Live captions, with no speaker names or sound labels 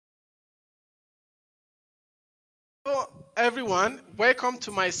So, everyone, welcome to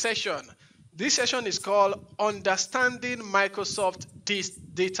my session. This session is called Understanding Microsoft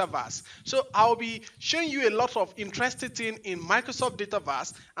Dataverse. So, I'll be showing you a lot of interesting things in Microsoft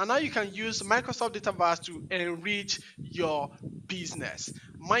Dataverse and how you can use Microsoft Dataverse to enrich your business.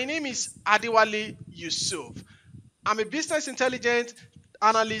 My name is Adewale Yusuf. I'm a business intelligence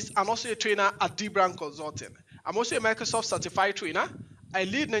analyst and also a trainer at dbrownconsulting. I'm also a Microsoft certified trainer. I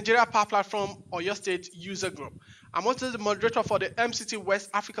lead Nigeria Power Platform Oyo State User Group. I'm also the moderator for the MCT West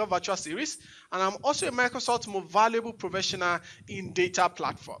Africa Virtual Series, and I'm also a Microsoft Most Valuable Professional in Data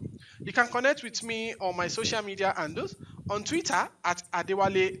Platform. You can connect with me on my social media handles, on Twitter at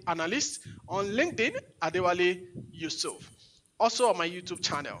Adewale Analyst, on LinkedIn, Adewale Yusuf, also on my YouTube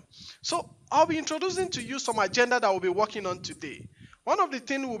channel. So I'll be introducing to you some agenda that we'll be working on today. One of the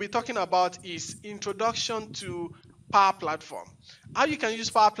things we'll be talking about is introduction to Power Platform. How you can use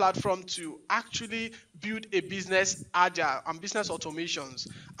Power Platform to actually build a business agile and business automations.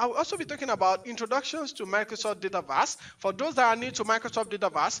 I will also be talking about introductions to Microsoft Dataverse. For those that are new to Microsoft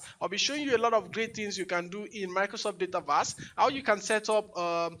Dataverse, I'll be showing you a lot of great things you can do in Microsoft Dataverse, how you can set up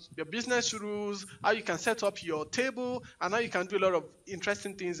your business rules, how you can set up your table, and how you can do a lot of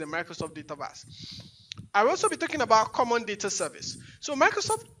interesting things in Microsoft Dataverse. I will also be talking about Common Data Service. So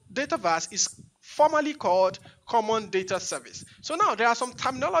Microsoft Dataverse is formerly called Common Data Service. So now there are some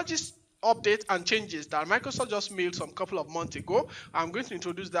terminologies updates and changes that Microsoft just made some couple of months ago. I'm going to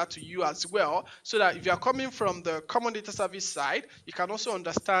introduce that to you as well, so that if you are coming from the Common Data Service side, you can also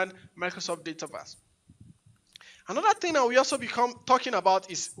understand Microsoft Dataverse. Another thing that we also become talking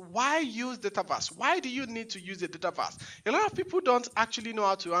about is why use Dataverse? Why do you need to use the Dataverse? A lot of people don't actually know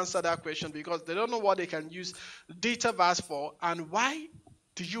how to answer that question because they don't know what they can use Dataverse for and why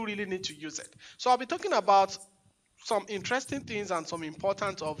do you really need to use it. So I'll be talking about some interesting things and some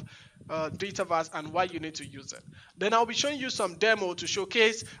importance of Dataverse and why you need to use it. Then I'll be showing you some demo to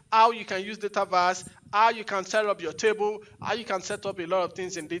showcase how you can use Dataverse, how you can set up your table, how you can set up a lot of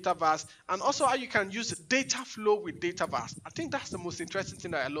things in Dataverse, and also how you can use data flow with Dataverse. I think that's the most interesting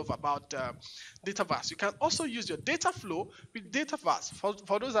thing that I love about Dataverse. You can also use your data flow with Dataverse.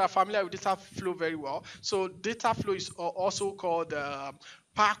 For those that are familiar with data flow very well, so data flow is also called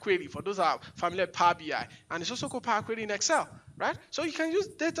Power Query for those that are familiar with Power BI, and it's also called Power Query in Excel, right? So you can use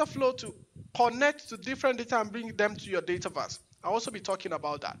data flow to connect to different data and bring them to your Dataverse. I'll also be talking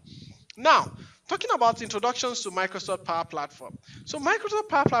about that. Now, talking about introductions to Microsoft Power Platform. So Microsoft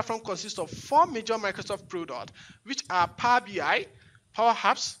Power Platform consists of 4 major Microsoft products, which are Power BI, Power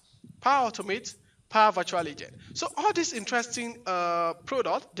Apps, Power Automate, Power Virtual Agent. So all these interesting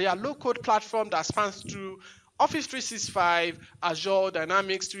products, they are low-code platform that spans through Office 365, Azure,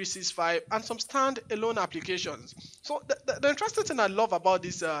 Dynamics 365, and some stand-alone applications. So the interesting thing I love about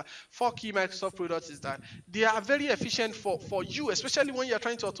these 4 key Microsoft products is that they are very efficient for you, especially when you're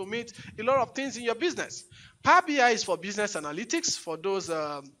trying to automate a lot of things in your business. Power BI is for business analytics, for those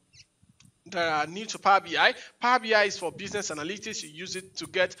that are new to Power BI. Power BI is for business analytics. You use it to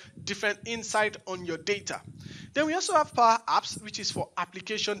get different insight on your data. Then we also have Power Apps, which is for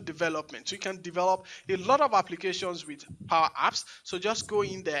application development. So you can develop a lot of applications with Power Apps. So just go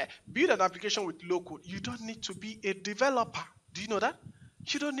in there, build an application with low code. You don't need to be a developer. Do you know that?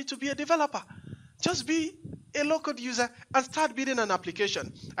 You don't need to be a developer. Just be a low-code user and start building an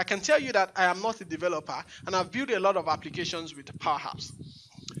application. I can tell you that I am not a developer, and I've built a lot of applications with Power Apps.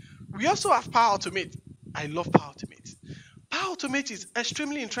 We also have Power Automate. I love Power Automate. Power Automate is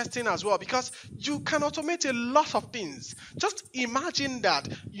extremely interesting as well because you can automate a lot of things. Just imagine that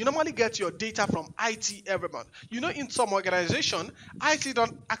you normally get your data from IT every month. You know, in some organization, IT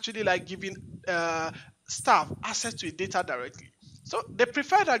don't actually like giving staff access to data directly. So they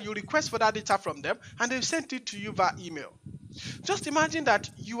prefer that you request for that data from them and they send it to you via email. Just imagine that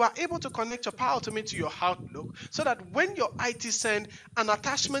you are able to connect your Power Automate to your Outlook so that when your IT send an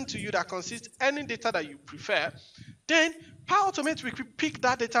attachment to you that consists any data that you prefer, then Power Automate will pick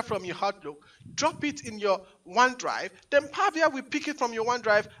that data from your Outlook, drop it in your OneDrive, then Power BI will pick it from your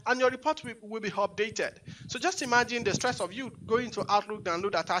OneDrive and your report will be updated. So just imagine the stress of you going to Outlook,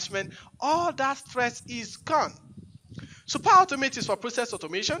 download attachment, all that stress is gone. So Power Automate is for process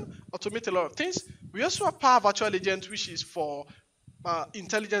automation, automate a lot of things. We also have Power Virtual Agent, which is for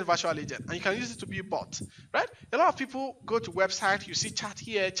intelligent virtual agent, and you can use it to be a bot, right? A lot of people go to website, you see chat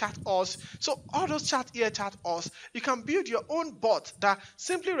here, chat us. So all those chat here, chat us, you can build your own bot that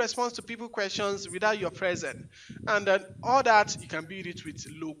simply responds to people questions without your presence. And then all that, you can build it with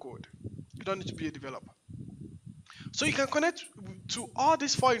low code. You don't need to be a developer. So you can connect to all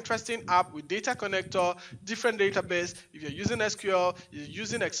these four interesting apps with data connector, different database. If you're using SQL, you're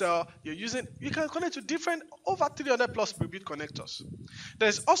using Excel, you can connect to different over 300 plus pre-built connectors.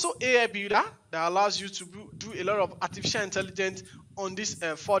 There's also AI Builder that allows you to do a lot of artificial intelligence on these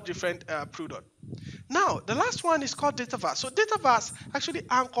four different products. Now, the last one is called Dataverse. So Dataverse actually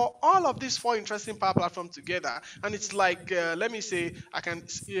anchor all of these four interesting Power Platforms together, and it's like, let me say, I can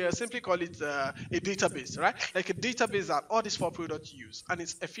simply call it a database, right? Like a database that all these four products use, and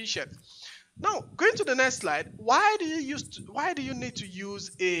it's efficient. Now, going to the next slide, why do you need to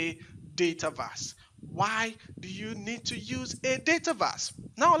use a Dataverse? Why do you need to use a Dataverse?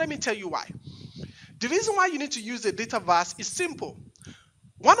 Now, let me tell you why. The reason why you need to use a Dataverse is simple.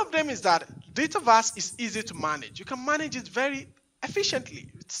 One of them is that Dataverse is easy to manage. You can manage it very efficiently.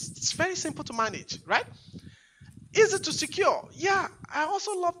 It's very simple to manage, right? Easy to secure. Yeah, I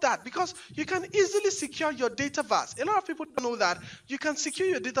also love that because you can easily secure your Dataverse. A lot of people don't know that you can secure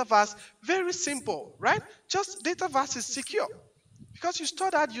your Dataverse very simple, right? Just Dataverse is secure. Because you store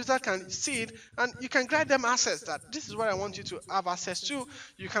that, user can see it, and you can grant them access that this is what I want you to have access to.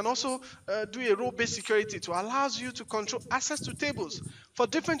 You can also do a role-based security to allow you to control access to tables for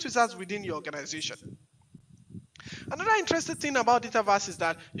different users within your organization. Another interesting thing about Dataverse is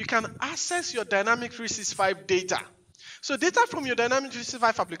that you can access your Dynamic 365 data. So data from your Dynamic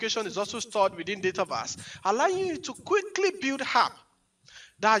 365 application is also stored within Dataverse, allowing you to quickly build apps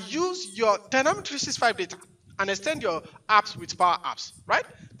that use your Dynamic 365 data and extend your apps with Power Apps, right?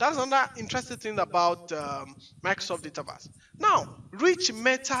 That's another interesting thing about Microsoft Dataverse. Now, rich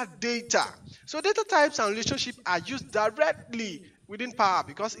metadata. So data types and relationships are used directly within Power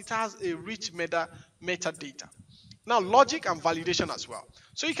because it has a rich metadata. Now, logic and validation as well.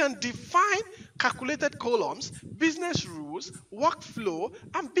 So you can define calculated columns, business rules, workflow,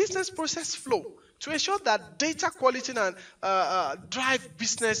 and business process flow to ensure that data quality and drive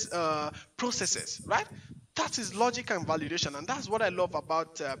business processes, right? That is logic and validation, and that's what I love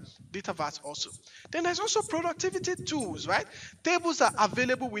about Dataverse also. Then there's also productivity tools, right? Tables are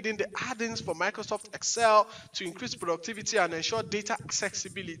available within the add-ins for Microsoft Excel to increase productivity and ensure data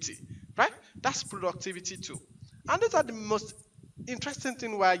accessibility, right? That's productivity tool. And those are the most interesting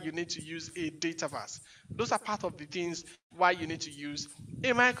thing why you need to use a Dataverse. Those are part of the things why you need to use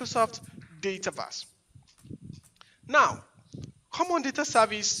a Microsoft Dataverse. Now, common data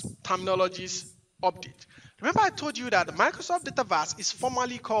service terminologies update. Remember I told you that the Microsoft Dataverse is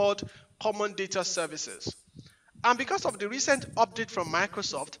formerly called Common Data Services. And because of the recent update from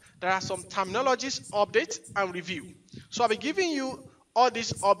Microsoft, there are some terminologies update and review. So I'll be giving you all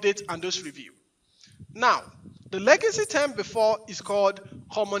these updates and those review. Now, the legacy term before is called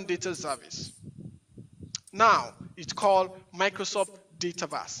Common Data Service. Now, it's called Microsoft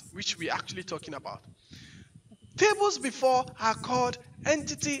Dataverse, which we're actually talking about. Tables before are called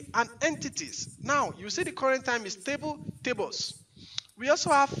entity and entities. Now, you see the current time is tables. We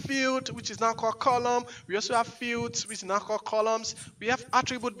also have field, which is now called column. We also have fields, which is now called columns. We have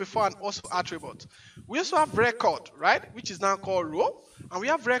attribute before and also attribute. We also have record, right, which is now called row. And we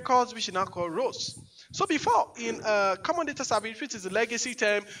have records, which is now called rows. So before, in Common Data Service, which is a legacy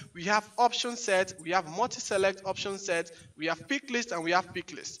term, we have option set, we have multi-select option set, we have pick list, and we have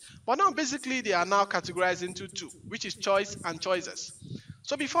pick list. But now, basically, they are now categorized into two, which is choice and choices.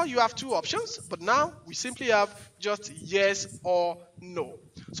 So before, you have two options, but now we simply have just yes or no.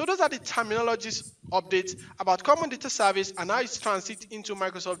 So those are the terminologies updates about Common Data Service and how it's transit into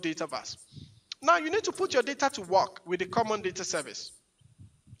Microsoft Dataverse. Now, you need to put your data to work with the Common Data Service.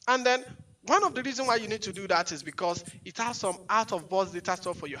 And then, one of the reasons why you need to do that is because it has some out-of-box data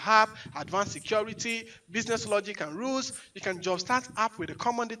store for your app, advanced security, business logic and rules. You can jumpstart app with a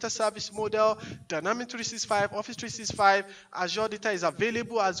Common Data Service model, Dynamic 365, Office 365, Azure data is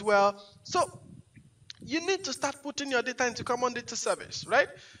available as well. So you need to start putting your data into Common Data Service, right?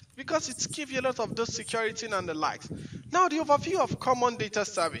 Because it gives you a lot of those security and the likes. Now, the overview of Common Data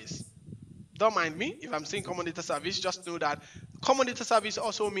Service. Don't mind me if I'm saying Common Data Service, just know that Common Data Service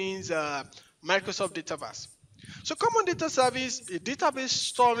also means Microsoft Dataverse. So Common Data Service, a database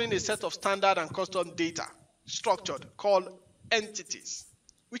storing a set of standard and custom data, structured, called entities,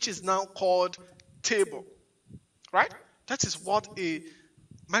 which is now called table, right? That is what a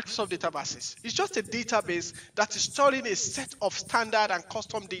Microsoft Dataverse is. It's just a database that is storing a set of standard and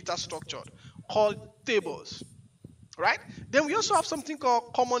custom data structured, called tables, right? Then we also have something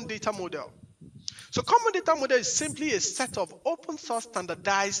called Common Data Model. So Common Data Model is simply a set of open source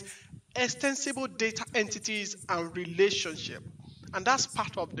standardized extensible data entities and relationship. And that's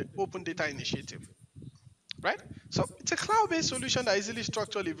part of the Open Data Initiative, right? So it's a cloud-based solution that easily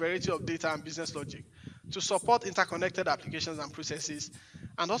structures a variety of data and business logic to support interconnected applications and processes,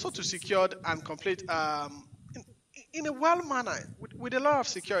 and also to secure and complete in a well manner with a lot of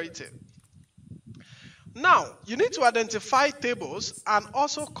security. Now, you need to identify tables and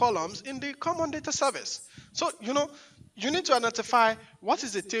also columns in the common data service. So, you need to identify what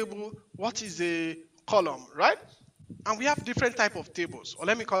is a table, what is a column, right? And we have different type of tables, or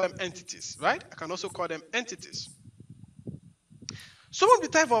let me call them entities, right? I can also call them entities. Some of the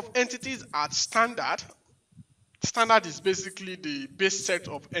type of entities are standard. Standard is basically the base set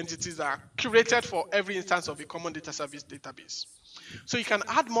of entities that are curated for every instance of a common data service database. So you can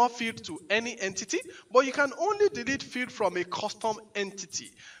add more fields to any entity, but you can only delete field from a custom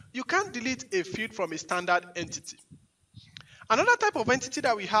entity. You can't delete a field from a standard entity. Another type of entity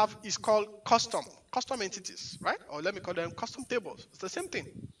that we have is called custom entities, right? Or let me call them custom tables. It's the same thing.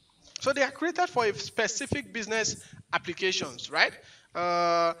 So they are created for a specific business applications, right?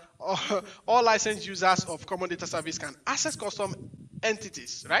 All licensed users of common data service can access custom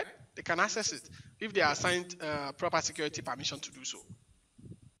entities, right? They can access it if they are assigned proper security permission to do so.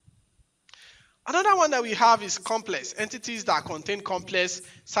 Another one that we have is complex entities that contain complex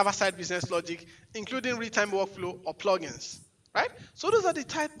server-side business logic, including real-time workflow or plugins, right? So those are the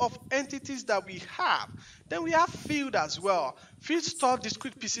type of entities that we have. Then we have field as well. Field store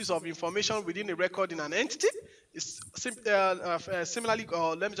discrete pieces of information within a record in an entity. It's similarly,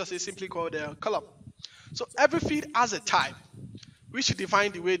 or let me just say simply called a column. So every field has a type, which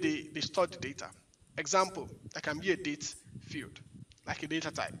define the way they store the data. Example, there can be a date field, like a data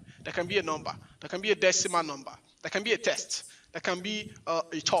type. There can be a number. There can be a decimal number. There can be a text. There can be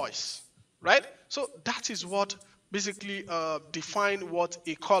a choice, right? So that is what basically define what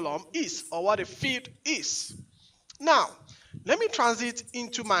a column is or what a field is. Now, let me transit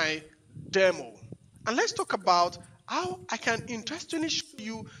into my demo, and let's talk about how I can interestingly show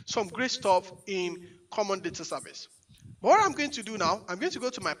you some great stuff in common data service. What I'm going to do now, I'm going to go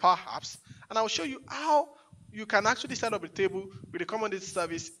to my Power Apps, and I'll show you how you can actually set up a table with a common data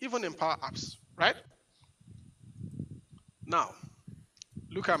service even in Power Apps, right? Now,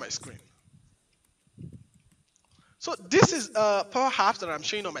 look at my screen. So this is Power Apps that I'm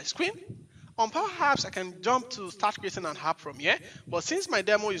showing on my screen. On Power Apps, I can jump to start creating an app from here. But since my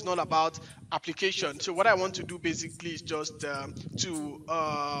demo is not about application, so what I want to do basically is just to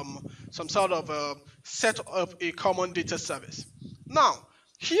some sort of set up a common data service. Now,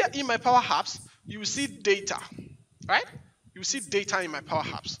 here in my Power Apps, you will see data, right? You will see data in my Power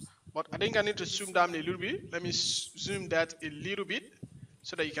Apps. But I think I need to zoom down a little bit. Let me zoom that a little bit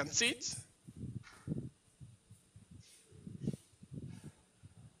so that you can see it.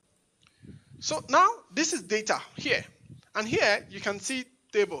 So now this is data here, and here you can see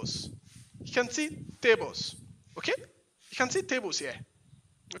tables. You can see tables, okay? You can see tables here,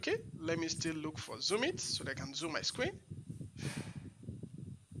 okay? Let me still look for zoom it so that I can zoom my screen.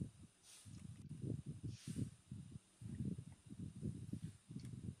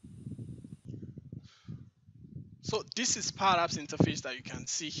 So this is Power Apps interface that you can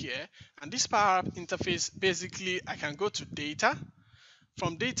see here, and this Power App interface basically I can go to data.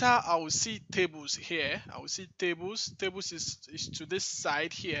 From data, I will see tables here. I will see tables. Tables is to this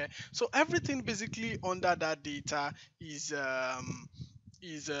side here. So everything basically under that data is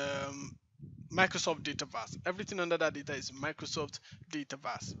Microsoft Dataverse. Everything under that data is Microsoft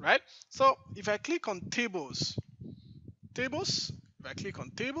Dataverse, right? So if I click on tables, if I click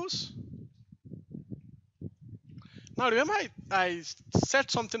on tables, now remember I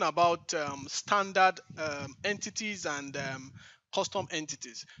said something about standard entities and custom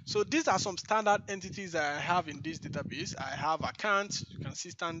entities. So these are some standard entities that I have in this database. I have account, you can see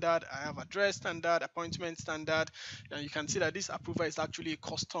standard, I have address standard, appointment standard, and you can see that this approval is actually a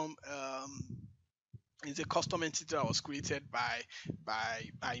custom it's a custom entity that was created by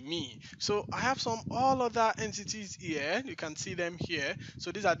me. So I have some all other entities here. You can see them here.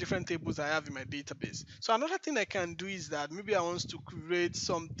 So these are different tables I have in my database. So another thing I can do is that maybe I want to create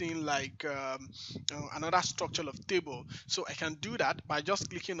something like another structure of table. So I can do that by just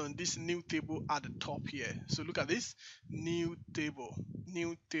clicking on this new table at the top here. So look at this new table.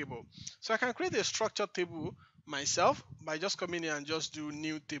 So I can create a structured table myself by just coming here and just do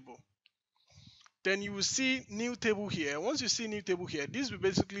new table. Then you will see new table here. Once you see new table here, this will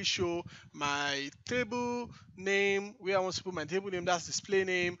basically show my table name, where I want to put my table name, that's display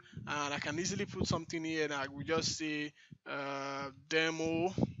name, and I can easily put something here, and I will just say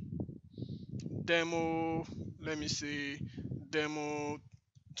demo, let me say demo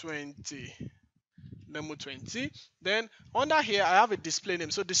 20, demo 20. Then under here I have a display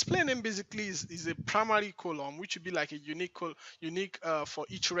name. So display name basically is a primary column, which would be like a unique for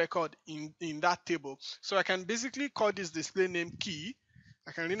each record in that table. So I can basically call this display name key.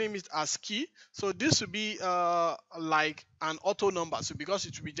 I can rename it as key. So this will be like an auto number. So because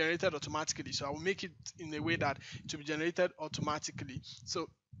it will be generated automatically, so I will make it in a way that it will be generated automatically. So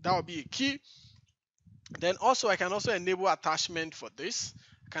that will be a key. Then also I can also enable attachment for this.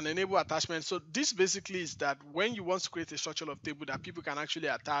 I can enable attachment. So this basically is that when you want to create a structure of table that people can actually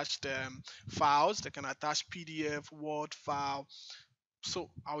attach files, they can attach PDF, Word file.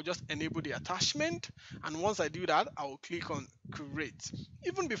 So I'll just enable the attachment, and once I do that, I will click on create.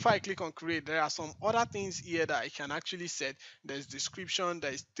 Even before I click on create, there are some other things here that I can actually set. There's description,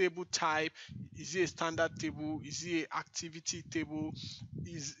 there's table type. Is it a standard table? Is it an activity table?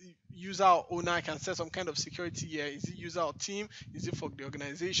 Is user or owner? I can set some kind of security here. Is it user or team? Is it for the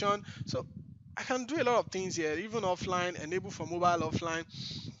organization? So I can do a lot of things here, even offline, enable for mobile offline.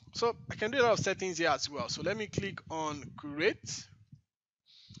 So I can do a lot of settings here as well. So let me click on create.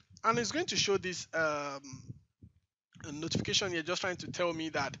 And it's going to show this notification here, just trying to tell me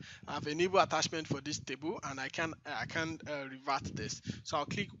that I've enabled attachment for this table, and I can revert this. So I'll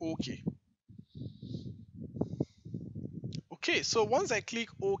click OK. Okay, so once I click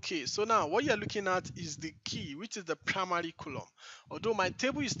OK, so now what you're looking at is the key, which is the primary column. Although my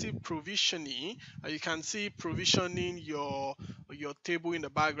table is still provisioning, you can see provisioning your table in the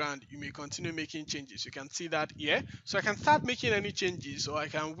background. You may continue making changes. You can see that here. So I can start making any changes, or I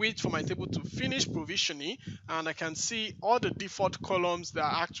can wait for my table to finish provisioning, and I can see all the default columns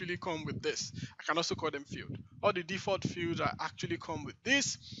that actually come with this. I can also call them field. All the default fields that actually come with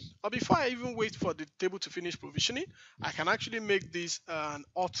this. But before I even wait for the table to finish provisioning, I can actually make this an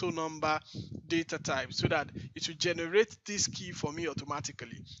auto number data type, so that it will generate this key for me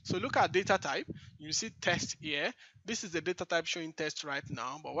automatically. So look at data type. You see test here. This is the data type showing test right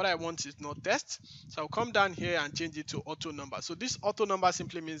now, but what I want is not test. So I'll come down here and change it to auto number. So this auto number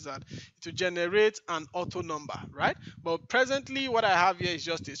simply means that it will generate an auto number, right? But presently what I have here is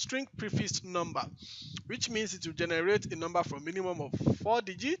just a string prefix number, which means it will generate a number from minimum of 4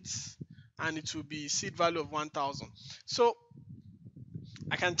 digits, and it will be seed value of 1000. So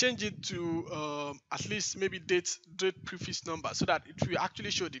I can change it to at least maybe date prefix number, so that it will actually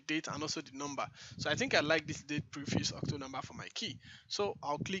show the date and also the number. So I think I like this date prefix octo number for my key. So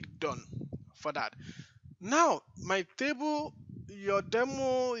I'll click done for that. Now my table, your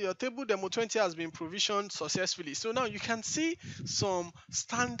table demo 20 has been provisioned successfully. So now you can see some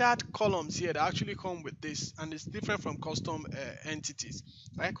standard columns here that actually come with this, and it's different from custom entities,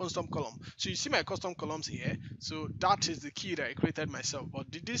 right? Custom column. So you see my custom columns here. So that is the key that I created myself. But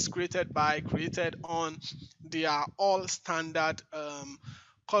this created on, they are all standard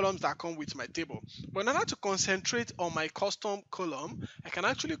columns that come with my table. But in order to concentrate on my custom column, I can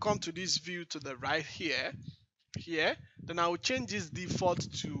actually come to this view to the right here, then I will change this default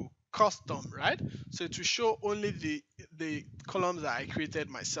to custom, right? So to show only the columns that I created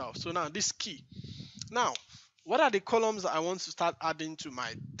myself. So now this key. Now, what are the columns I want to start adding to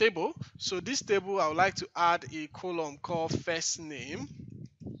my table? So this table, I would like to add a column called first name,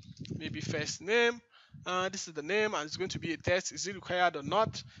 maybe first name. This is the name, and it's going to be a test. Is it required or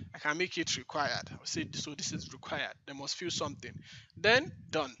not? I can make it required. I'll say so. This is required. They must fill something. Then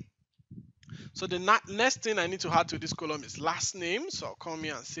done. So the next thing I need to add to this column is last name. So I'll come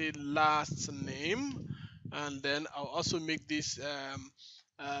here and say last name, and then I'll also make this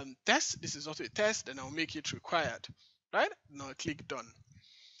test. This is also a test. Then I'll make it required, right? Now I click done.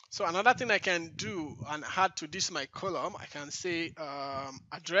 So another thing I can do and add to this my column, I can say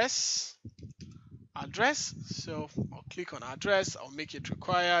address. So I'll click on address. I'll make it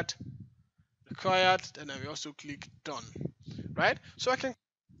required. Then I will also click done, right? So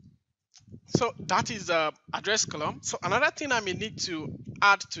so that is the address column. So another thing I may need to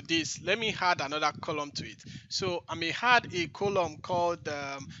add to this, let me add another column to it. So I may add a column called,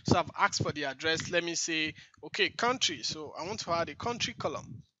 so I've asked for the address. Let me say, okay, country. So I want to add a country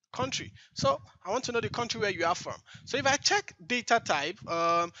column. Country. So I want to know the country where you are from. So if I check data type,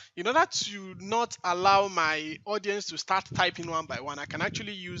 in order to not allow my audience to start typing one by one, I can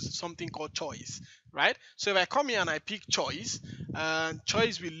actually use something called choice, right? So if I come here and I pick choice,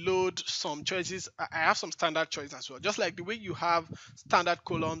 choice will load some choices. I have some standard choice as well. Just like the way you have standard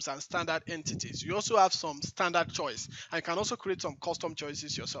columns and standard entities, you also have some standard choice. And you can also create some custom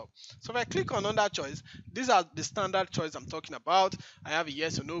choices yourself. So if I click on under choice, these are the standard choice I'm talking about. I have a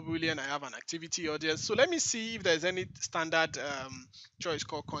yes or no boolean. I have an activity audience. So let me see if there's any standard choice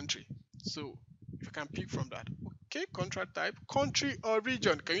called country. So if I can pick from that. Okay, contract type, country or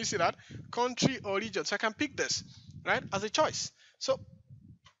region. Can you see that? Country or region. So I can pick this, right, as a choice. So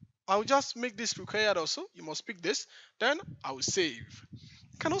I'll just make this required also. You must pick this. Then I will save.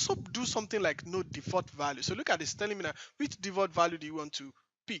 You can also do something like no default value. So look at this, telling me now which default value do you want to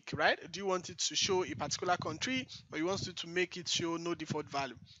pick, right? Do you want it to show a particular country, or you want it to make it show no default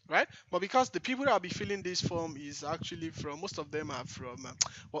value, right? But because the people that will be filling this form is actually from, most of them are from,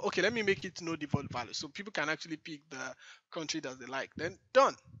 well, okay, let me make it no default value so people can actually pick the country that they like. Then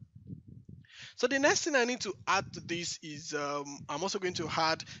done. So the next thing I need to add to this is I'm also going to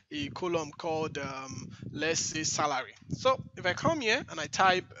add a column called let's say salary. So if I come here and I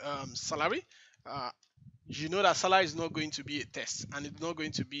type salary, you know that salary is not going to be a test and it's not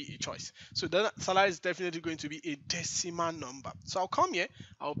going to be a choice. So then salary is definitely going to be a decimal number. So I'll come here,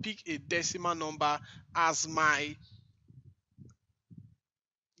 I'll pick a decimal number as my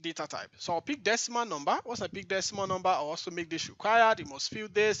data type. So I'll pick decimal number. Once I pick decimal number, I'll also make this required. You must fill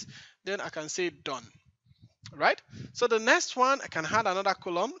this. Then I can say done. Right? So the next one, I can add another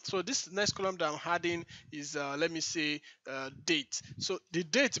column. So this next column that I'm adding is, let me say, date. So the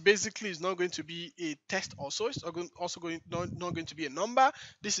date basically is not going to be a text also. It's also not going to be a number.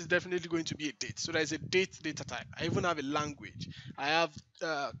 This is definitely going to be a date. So there's a date data type. I even have a language. I have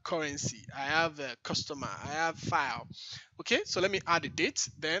currency. I have a customer. I have file. Okay, so let me add a date.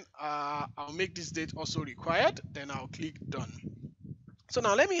 Then I'll make this date also required. Then I'll click done. So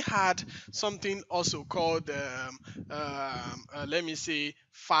now let me add something also called, let me say,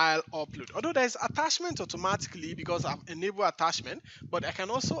 file upload. Although there's attachment automatically because I've enabled attachment, but I can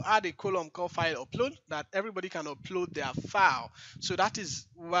also add a column called file upload that everybody can upload their file. So that is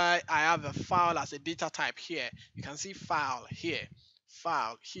why I have a file as a data type here. You can see file here,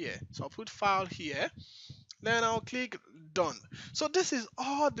 file here. So I'll put file here. Then I'll click done. So this is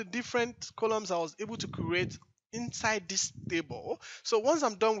all the different columns I was able to create inside this table. So once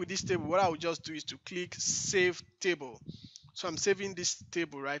I'm done with this table, what I will just do is to click save table. So I'm saving this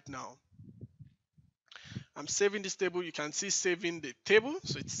table right now. I'm saving this table. You can see saving the table.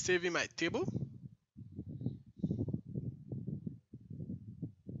 So it's saving my table.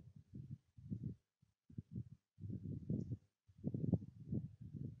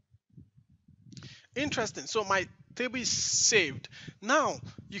 Interesting. So my table is saved. Now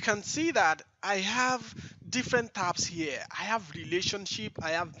you can see that I have different tabs here. I have relationship,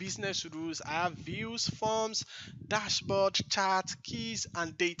 I have business rules, I have views, forms, dashboard, chart, keys,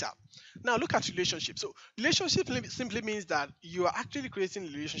 and data. Now look at relationship. So relationship simply means that you are actually creating a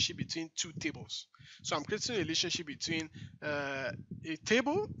relationship between two tables. So I'm creating a relationship between a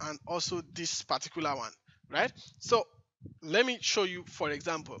table and also this particular one, right? So let me show you, for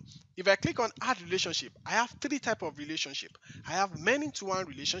example. If I click on add relationship, I have three types of relationship. I have many-to-one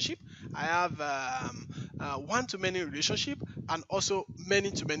relationship, I have one-to-many relationship, and also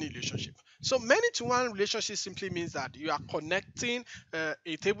many-to-many relationship. So many-to-one relationship simply means that you are connecting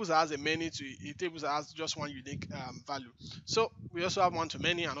a table that has a many to a table that has just one unique value. So we also have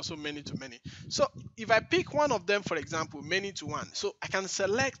one-to-many and also many-to-many. So if I pick one of them, for example, many-to-one, so I can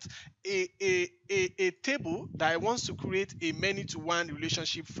select a table that I want to create a many-to-one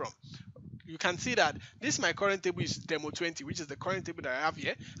relationship from. You can see that this my current table is demo 20, which is the current table that I have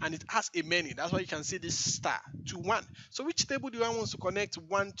here, and it has a many. That's why you can see this star to one. So which table do I want to connect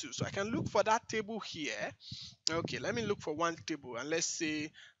one to? So I can look for that table here. Okay, let me look for one table, and let's say,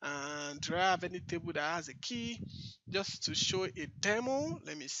 do I have any table that has a key? Just to show a demo,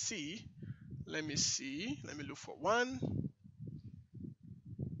 let me see. Let me look for one.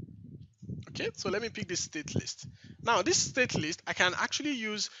 Okay, so let me pick this state list. Now this state list, I can actually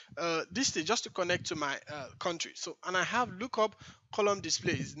use this state just to connect to my country. So, and I have lookup column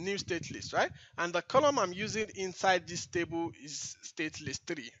displays new state list, right? And the column I'm using inside this table is state list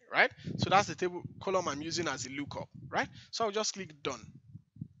 3, right? So that's the table column I'm using as a lookup, right? So I'll just click done.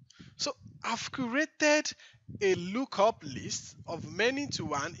 So I've created a lookup list of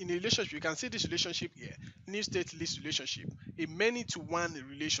many-to-one in a relationship. You can see this relationship here, new state list relationship, a many-to-one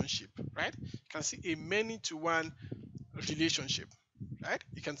relationship, right? You can see a many-to-one relationship, right?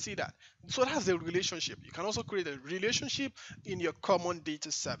 You can see that. So that's the relationship. You can also create a relationship in your common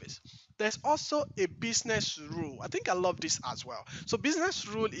data service. There's also a business rule. I think I love this as well. So business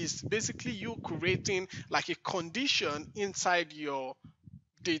rule is basically you creating like a condition inside your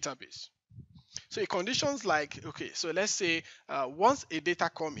database. So a conditions like, okay, so let's say once a data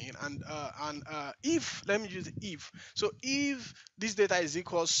come in and if, let me use if. So if this data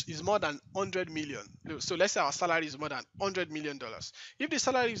is more than 100 million. So let's say our salary is more than $100 million. If the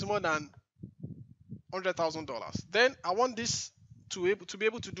salary is more than $100,000, then I want this to be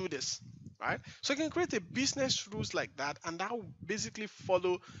able to do this, right? So you can create a business rules like that, and that will basically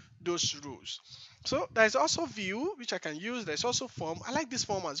follow those rules. So there's also view, which I can use. There's also form. I like this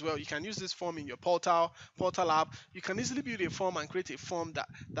form as well. You can use this form in your portal app. You can easily build a form and create a form that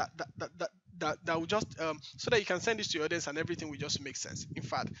will just so that you can send this to your audience and everything will just make sense. In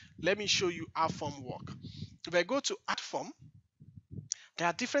fact, let me show you how form work. If I go to add form, there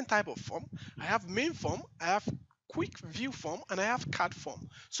are different type of form. I have main form, I have quick view form, and I have card form.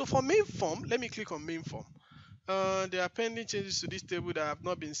 So for main form, let me click on main form. There are pending changes to this table that have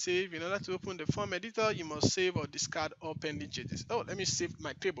not been saved. In order to open the form editor, you must save or discard all pending changes. Oh, let me save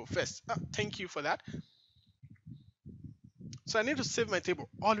my table first. Thank you for that. So I need to save my table.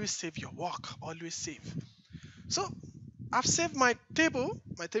 Always save your work. Always save. So I've saved my table.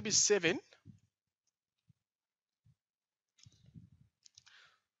 My table is saving.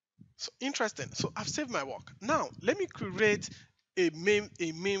 So interesting. So I've saved my work. Now let me create a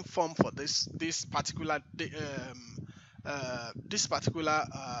main form for this particular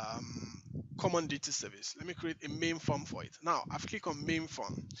common data service. Let me create a main form for it. Now I've clicked on main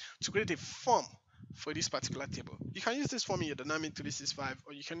form to create a form for this particular table. You can use this form in your Dynamic 365,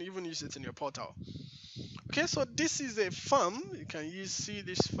 or you can even use it in your portal. Okay, so this is a form. You can see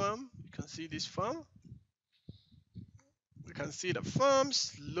this form. You can see this form. You can see the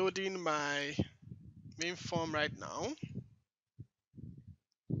forms loading my main form right now.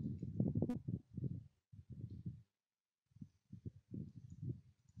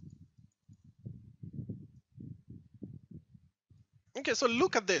 Okay, so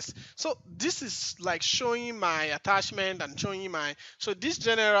look at this. So this is like showing my attachment and showing my, so this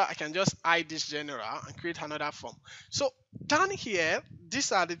general, I can just hide this general and create another form. So down here,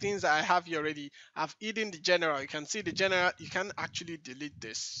 these are the things that I have here already. I've hidden the general. You can see the general, you can actually delete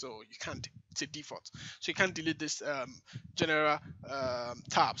this. So you can't, it's a default. So you can't delete this general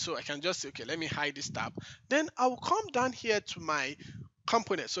tab. So I can just say, okay, let me hide this tab. Then I will come down here to my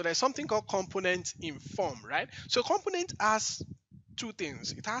component. So there's something called component in form, right? So component has two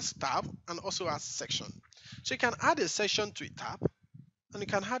things. It has tab and also has section. So you can add a section to a tab and you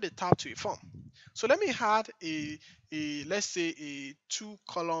can add a tab to a form. So let me add a let's say a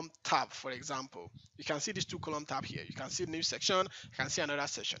 2-column tab, for example. You can see this 2-column tab here. You can see the new section, you can see another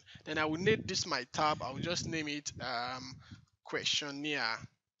section. Then I will name this my tab. I will just name it questionnaire.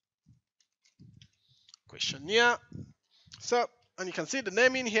 So, and you can see the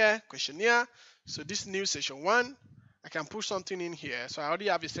name in here, questionnaire. So this new session 1, I can push something in here. So I already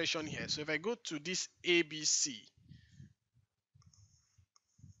have a session here. So if I go to this ABC,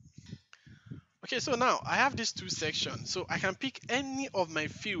 okay, so now I have these two sections. So I can pick any of my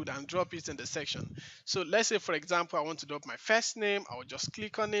field and drop it in the section. So let's say, for example, I want to drop my first name. I will just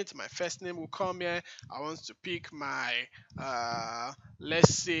click on it. My first name will come here. I want to pick my,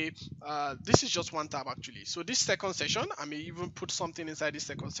 let's say, this is just one tab actually. So this second section, I may even put something inside this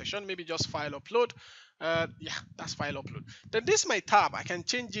second section, maybe just file upload. Yeah, that's file upload. Then this my tab, I can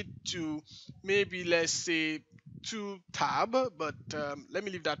change it to maybe, let's say, 2 tab, but let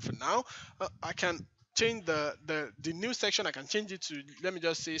me leave that for now. I can change the new section. I can change it to, let me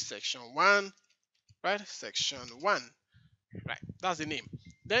just say section 1, right? Section 1, right? That's the name.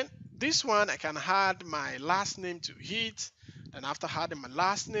 Then this one, I can add my last name to it. And after adding my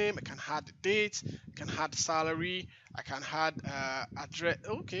last name, I can add the date, I can add salary, I can add address.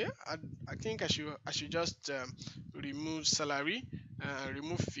 Okay, I think I should just remove salary,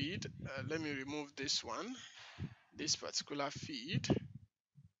 remove feed. Let me remove this one, this particular feed.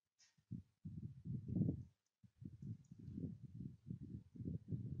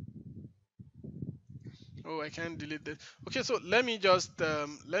 Oh, I can't delete this. Okay, so let me just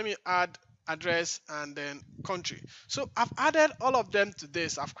let me add address and then country. So I've added all of them to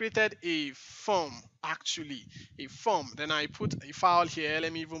this. I've created a form, actually a form. Then I put a file here.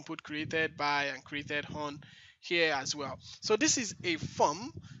 Let me even put created by and created on here as well. So this is a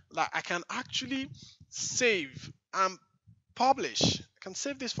form that I can actually save and publish. I can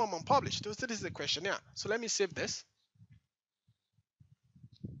save this form and publish. This is the questionnaire. So let me save this.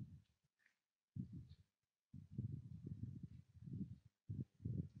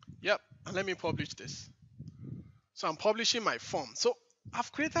 Yep, and let me publish this. So I'm publishing my form. So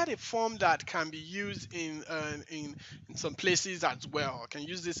I've created a form that can be used in some places as well. I can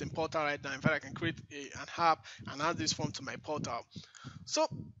use this in portal right now. In fact, I can create an app and add this form to my portal. So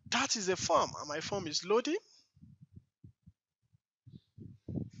that is a form, and my form is loading.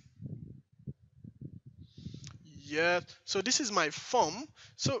 Yeah, so this is my form.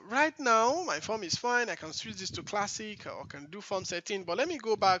 So right now my form is fine. I can switch this to classic or can do form setting, but let me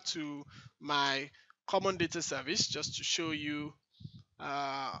go back to my common data service just to show you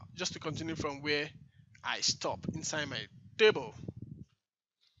just to continue from where I stop inside my table.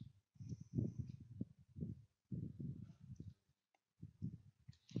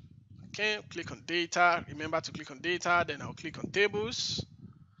 Okay, click on data. Remember to click on data, then I'll click on tables.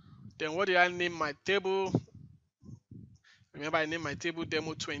 Then what did I name my table? Remember I named my table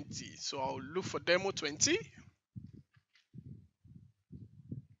demo 20. So I'll look for demo 20.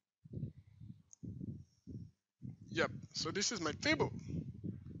 Yep, so this is my table.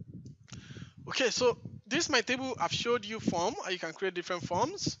 Okay, so this is my table. I've showed you form. You can create different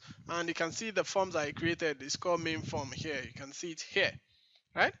forms, and you can see the forms I created. It's called main form here. You can see it here,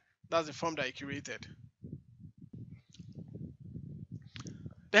 right? That's the form that I created.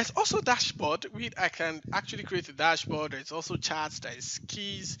 There's also dashboard. I can actually create a dashboard. There's also charts, there's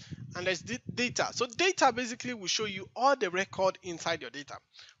keys, and there's data. So data basically will show you all the record inside your data.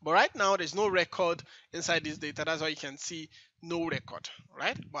 But right now, there's no record inside this data. That's why you can see no record,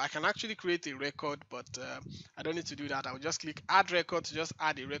 right? But I can actually create a record, but I don't need to do that. I'll just click add record to just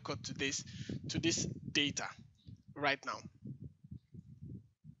add a record to this data right now.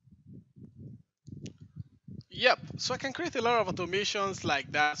 Yep, so I can create a lot of automations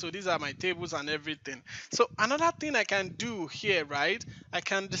like that. So these are my tables and everything. So another thing I can do here, right? I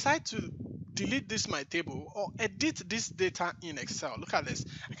can decide to delete this my table or edit this data in Excel. Look at this.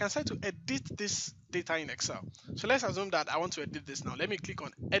 I can decide to edit this data in Excel. So let's assume that I want to edit this now. Let me click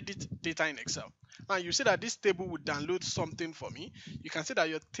on edit data in Excel. Now you see that this table would download something for me. You can see that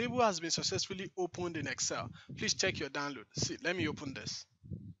your table has been successfully opened in Excel. Please check your download. See, let me open this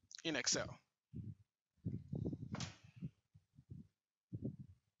in Excel.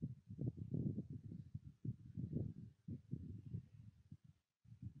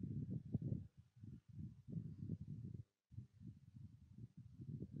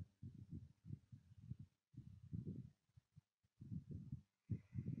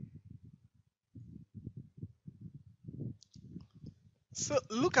 So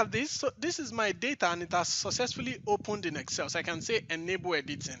look at this. So this is my data and it has successfully opened in Excel. So I can say enable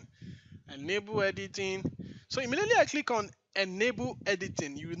editing. Enable editing. So immediately I click on enable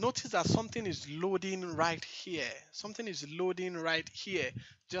editing, you will notice that something is loading right here. Something is loading right here.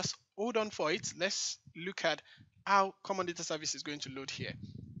 Just hold on for it. Let's look at how Common Data Service is going to load here.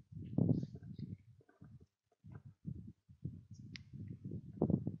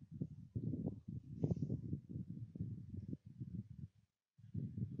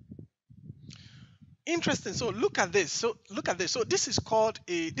 Interesting. So look at this. So look at this. So this is called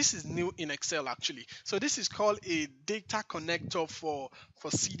this is new in Excel actually. So this is called a data connector for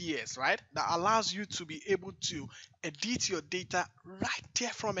CDS, right? That allows you to be able to edit your data right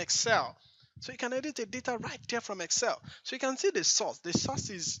there from Excel. So you can edit the data right there from Excel. So you can see the source. The source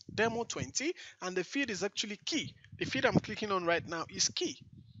is demo 20 and the field is actually key. The field I'm clicking on right now is key.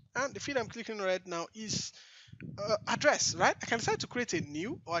 And the field I'm clicking on right now is address, right? I can decide to create a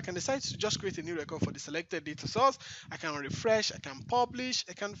new, or I can decide to just create a new record for the selected data source. I can refresh, I can publish,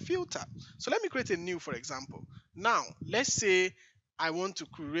 I can filter. So let me create a new, for example. Now, let's say I want to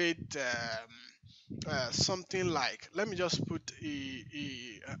create something like, let me just put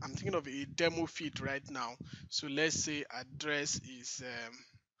I'm thinking of a demo feed right now. So let's say address is,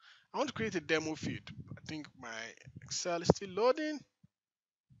 I want to create a demo feed. I think my Excel is still loading.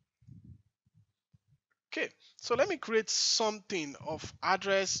 Okay, so let me create something of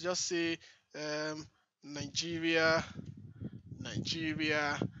address. Just say Nigeria.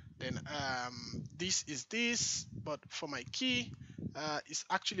 Then this is this, but for my key, it's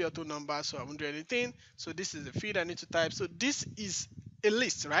actually auto number, so I won't do anything. So this is the field I need to type. So this is a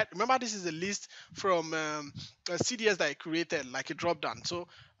list, right? Remember, this is a list from a CDS that I created, like a drop down. So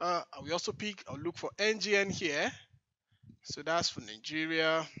we also pick or look for NGN here. So that's for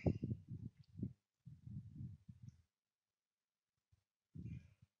Nigeria.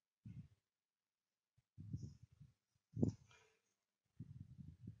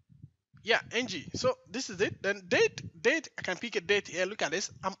 Yeah, ng. So this is it. Then date, I can pick a date here. Look at this.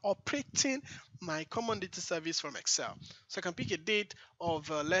 I'm operating my Common Data Service from Excel. So I can pick a date of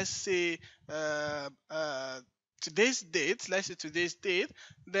let's say today's date. Let's say today's date.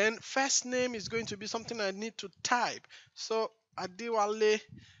 Then first name is going to be something I need to type. So Adewale,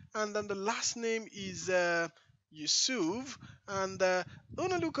 and then the last name is Yusuf. And I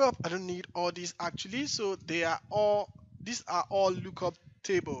want to look up. I don't need all these actually. So they are all. These are all lookup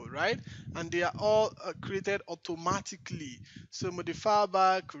table, right? And they are all created automatically. So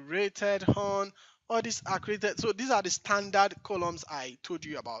modifier, created on, all these are created. So these are the standard columns I told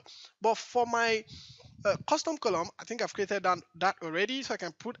you about. But for my custom column, I think I've created that already. So I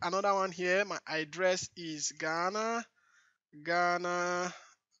can put another one here. My address is Ghana. Ghana,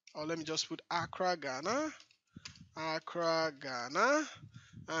 or let me just put Accra, Ghana. Accra, Ghana.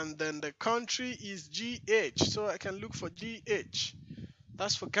 And then the country is GH. So I can look for GH.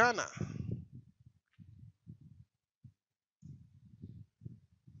 That's for Ghana.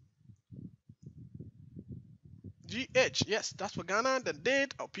 GH, yes, that's for Ghana. The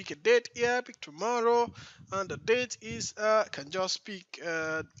date, I'll pick a date here, pick tomorrow, and the date is can just pick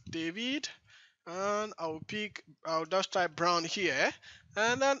David, and I'll just type Brown here,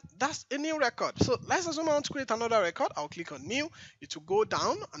 and then that's a new record. So let's assume I want to create another record. I'll click on new. It will go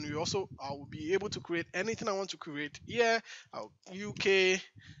down, and I will be able to create anything I want to create here. UK,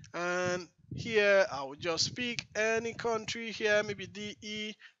 and here I will just pick any country here, maybe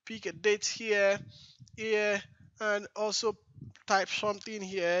DE. Pick a date here, and also type something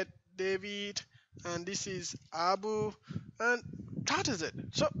here, David, and this is Abu, and that is it.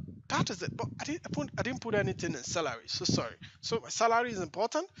 So that is it. But I didn't put anything in salary. So sorry. So my salary is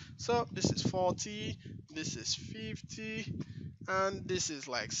important. So this is 40, this is 50, and this is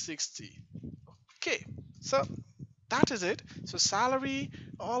like 60. Okay. So that is it. So salary,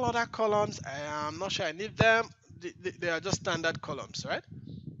 all other columns, I'm not sure I need them. They are just standard columns, right?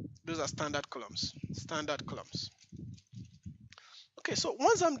 Those are standard columns. Standard columns. Okay, so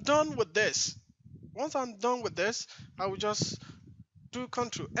once I'm done with this, I will just do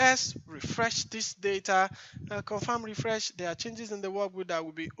Control S, refresh this data, confirm refresh. There are changes in the workbook that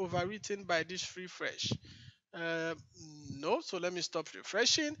will be overwritten by this refresh. No, so let me stop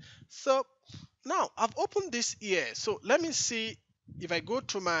refreshing. So now I've opened this here. So let me see if I go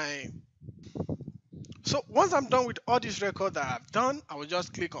to my. So once I'm done with all these records that I've done, I will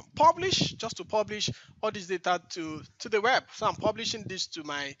just click on publish, just to publish all this data to the web. So I'm publishing this to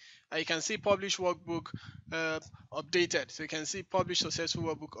my, you can see publish workbook updated. So you can see publish successful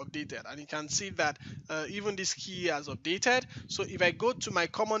workbook updated. And you can see that even this key has updated. So if I go to my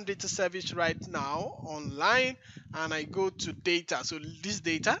common data service right now online, and I go to data, so this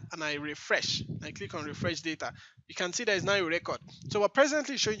data, and I refresh, I click on refresh data, you can see there is now a record. So we're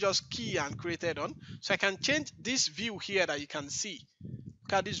presently showing just key and created on. So I can change this view here that you can see.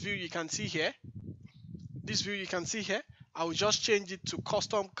 Look at this view you can see here. This view you can see here. I will just change it to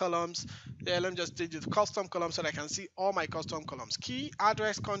custom columns. Yeah, let me just change it to custom columns so that I can see all my custom columns. Key,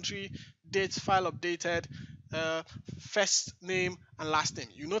 address, country, dates, file updated, first name and last name.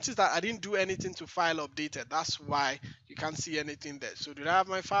 You notice that I didn't do anything to file updated. That's why you can't see anything there. So did I have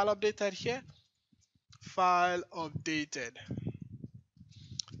my file updated here? File updated.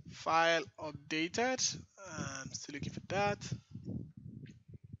 File updated. I'm still looking for that.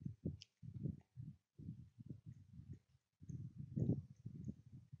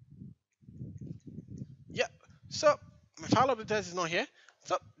 Yeah, so my file updated is not here.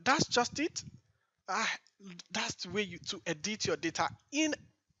 So that's just it. That's the way to edit your data in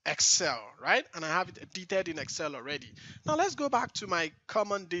Excel, right? And I have it edited in Excel already. Now let's go back to my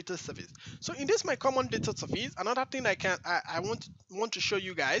common data service. So in this my common data service, another thing I want to show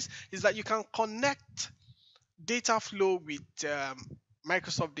you guys is that you can connect data flow with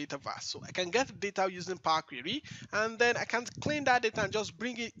Microsoft Dataverse. So I can get data using Power Query, and then I can clean that data and just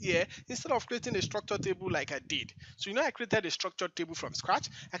bring it here instead of creating a structured table like I did. So I created a structured table from scratch.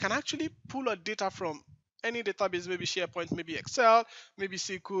 I can actually pull a data from any database, maybe SharePoint, maybe Excel, maybe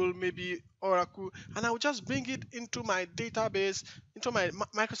SQL, maybe Oracle, and I will just bring it into my database, into my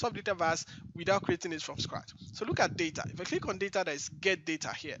Microsoft Dataverse without creating it from scratch. So look at data. If I click on data, there is get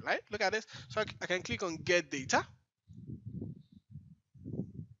data here, right? Look at this. So I can click on get data.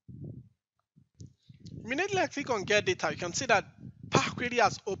 Immediately I click on get data, you can see that Power Query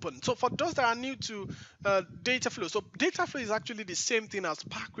has opened. So for those that are new to data flow, so data flow is actually the same thing as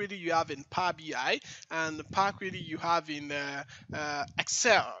Power Query you have in Power BI and Power Query you have in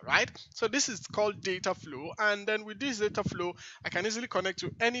Excel, right? So this is called data flow, and then with this data flow, I can easily connect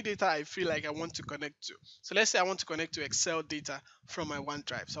to any data I feel like I want to connect to. So let's say I want to connect to Excel data from my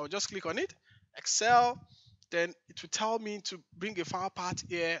OneDrive. So I'll just click on it, Excel. Then it will tell me to bring a file path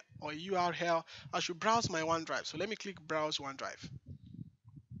here or URL. I should browse my OneDrive. So let me click browse OneDrive.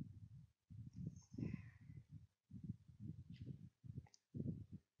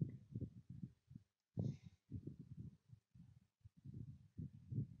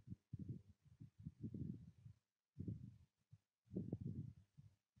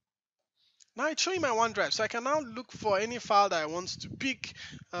 Now it's showing my OneDrive, so I can now look for any file that I want to pick.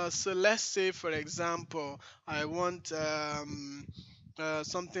 So let's say, for example, I want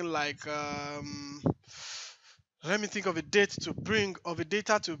something like let me think of a date to bring, of a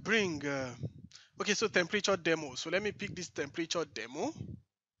data to bring. Okay, so temperature demo. So let me pick this temperature demo,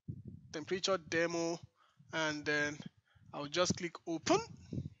 and then I'll just click open,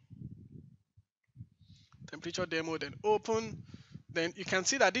 temperature demo, then open. Then you can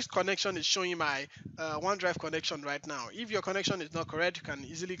see that this connection is showing my OneDrive connection right now. If your connection is not correct, you can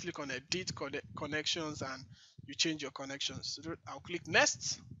easily click on edit connections and you change your connections. So I'll click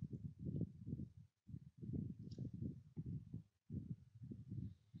next.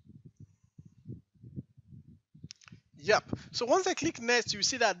 Yep. So once I click next, you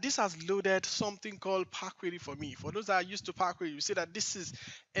see that this has loaded something called Power Query for me. For those that are used to Power Query, you see that this is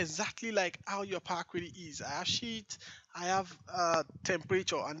exactly like how your Power Query is. I have sheet, I have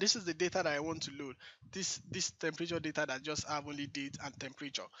temperature, and this is the data that I want to load. This temperature data that just have only date and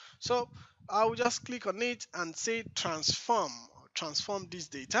temperature. So I will just click on it and say transform this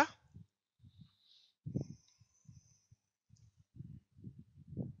data.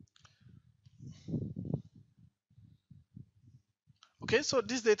 Okay, so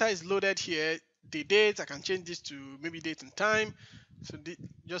this data is loaded here. The date, I can change this to maybe date and time. So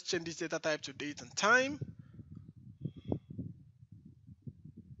just change this data type to date and time.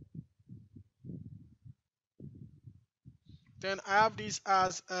 Then I have this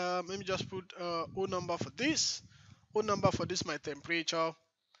as, let me just put O number for this. O number for this, my temperature.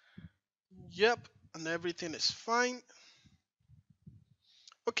 Yep, and everything is fine.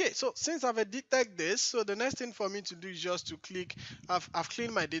 Okay, so since I've edited this, so the next thing for me to do is just to click, I've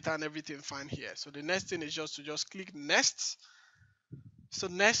cleaned my data and everything fine here. So the next thing is just to click next. So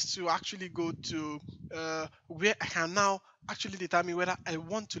next to actually go to where I can now actually determine whether I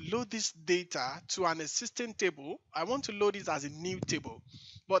want to load this data to an existing table. I want to load it as a new table,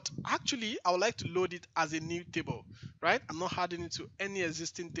 but actually I would like to load it as a new table, right? I'm not adding it to any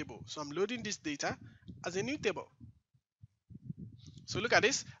existing table. So I'm loading this data as a new table. So look at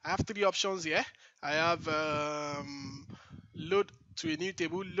this. I have three options here. I have load to a new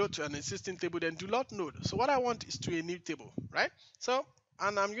table, load to an existing table, then do not load. So what I want is to a new table, right? So,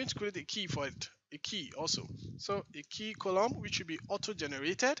 and I'm going to create a key for it, a key also. So a key column, which will be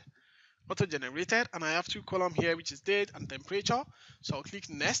auto-generated, and I have two columns here, which is date and temperature. So I'll click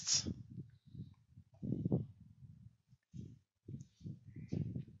next.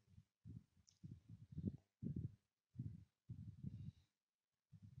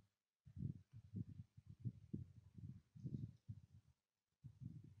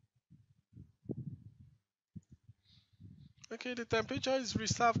 Okay, the temperature is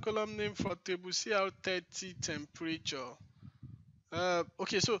reserved column name for table CR30 temperature.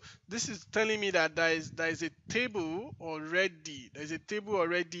 Okay, so this is telling me that there is a table already. There's a table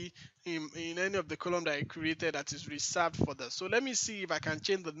already in any of the column that I created that is reserved for that. So let me see if I can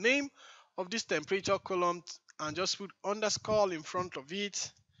change the name of this temperature column and just put underscore in front of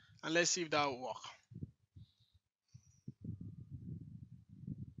it, and let's see if that will work.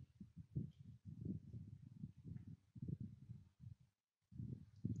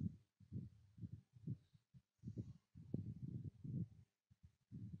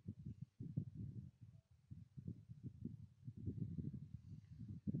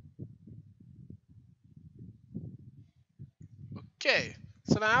 Okay,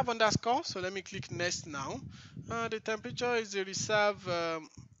 so now I have underscore, so let me click next now. The temperature is a reserve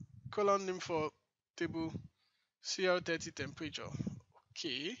column name for table CR30 temperature.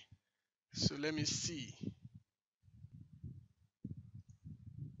 Okay, so let me see.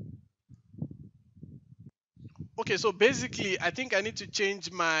 Okay, so basically, I think I need to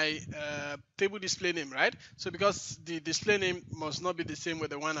change my table display name, right? So because the display name must not be the same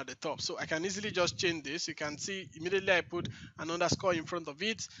with the one at the top. So I can easily just change this. You can see immediately I put an underscore in front of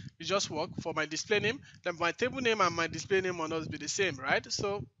it. It just work for my display name. Then my table name and my display name will not be the same, right?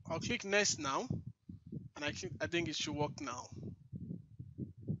 So I'll click next now. And I think it should work now.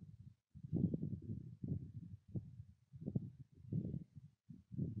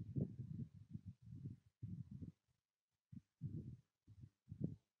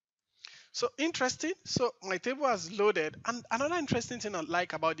 So interesting. So my table has loaded. And another interesting thing I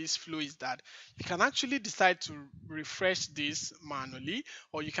like about this flow is that you can actually decide to refresh this manually,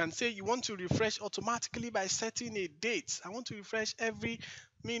 or you can say you want to refresh automatically by setting a date. I want to refresh every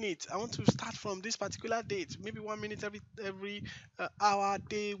minute. I want to start from this particular date, maybe 1 minute every hour,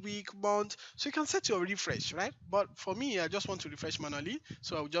 day, week, month. So you can set your refresh, right? But for me, I just want to refresh manually.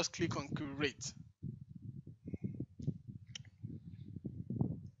 So I'll just click on create.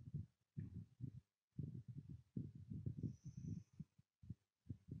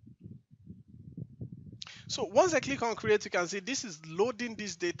 So once I click on create, you can see this is loading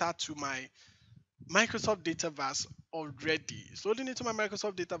this data to my Microsoft Dataverse already. It's loading it to my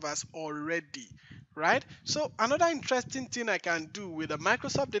Microsoft Dataverse already. right? So another interesting thing I can do with the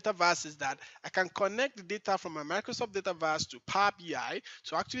Microsoft Dataverse is that I can connect the data from my Microsoft Dataverse to Power BI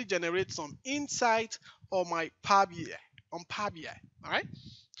to actually generate some insight on my Power BI, on Power BI, all right?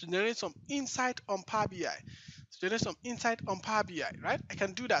 To generate some insight on Power BI. To generate some insight on Power BI, right? I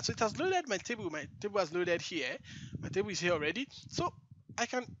can do that. So it has loaded my table. My table has loaded here. My table is here already. So I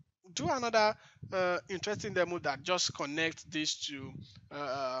can do another interesting demo that just connects this to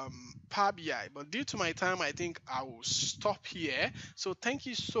Power BI. But due to my time, I think I will stop here. So thank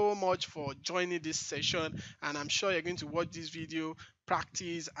you so much for joining this session, and I'm sure you're going to watch this video,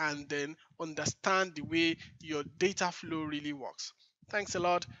 practice, and then understand the way your data flow really works. Thanks a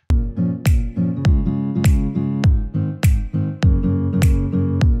lot.